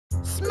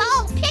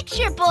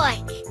picture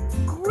book.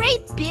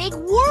 Great big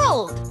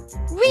world.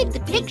 Read the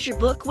picture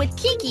book with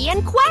Kiki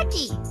and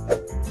Quacky.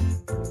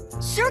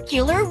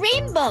 Circular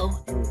rainbow.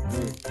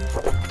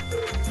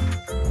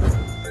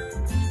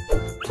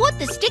 Put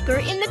the sticker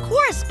in the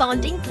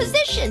corresponding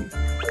position.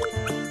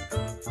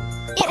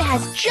 It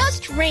has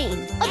just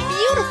rained. A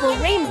beautiful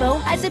rainbow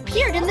has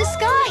appeared in the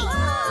sky.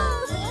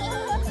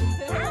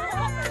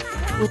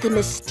 With a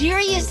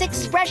mysterious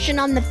expression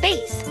on the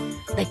face,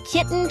 the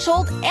kitten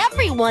told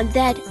everyone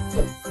that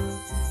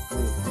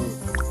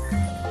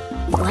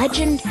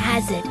legend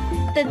has it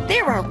that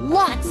there are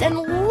lots and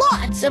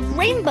lots of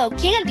rainbow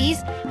candies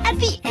at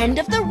the end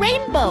of the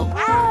rainbow.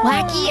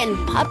 Quacky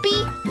and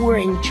Puppy were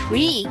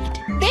intrigued.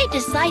 They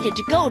decided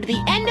to go to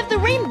the end of the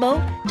rainbow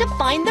to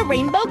find the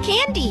rainbow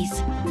candies.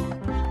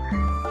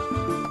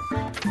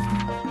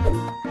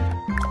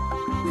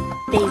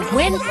 They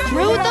went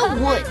through the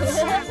woods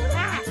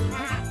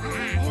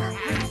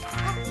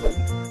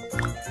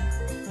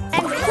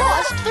and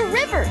crossed the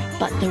river,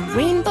 but the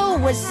rainbow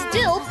was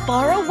still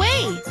far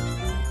away.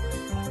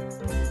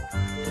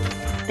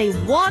 They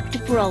walked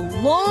for a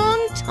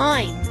long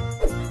time.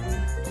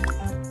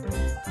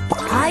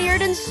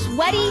 Tired and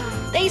sweaty,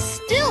 they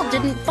still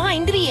didn't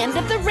find the end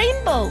of the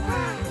rainbow.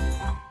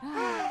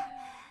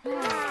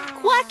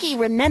 Quacky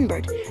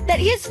remembered that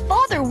his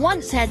father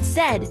once had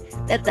said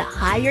that the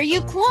higher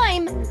you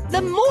climb,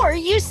 the more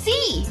you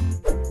see.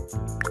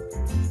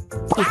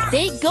 If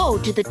they go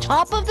to the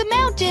top of the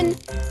mountain,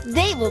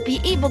 they will be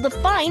able to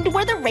find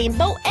where the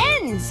rainbow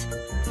ends.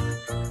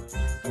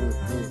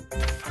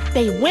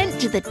 They went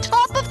to the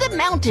top of the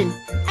mountain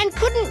and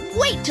couldn't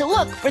wait to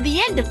look for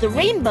the end of the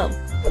rainbow.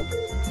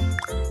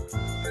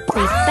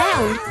 They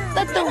found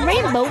that the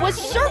rainbow was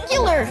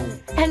circular,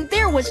 and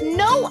there was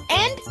no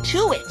end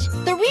to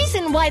it. The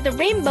reason why the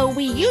rainbow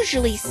we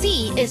usually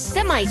see is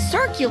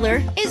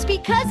semicircular is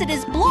because it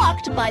is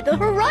blocked by the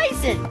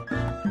horizon.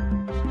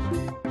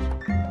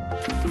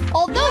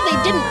 Although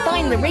they didn't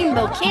find the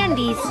rainbow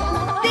candies,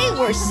 they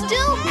were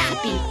still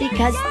happy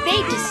because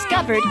they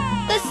discovered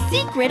the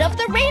secret of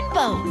the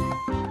rainbow.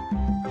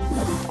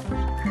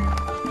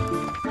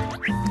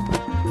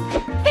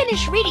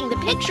 Finish reading the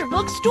picture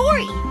book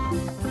story.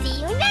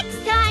 See you next time.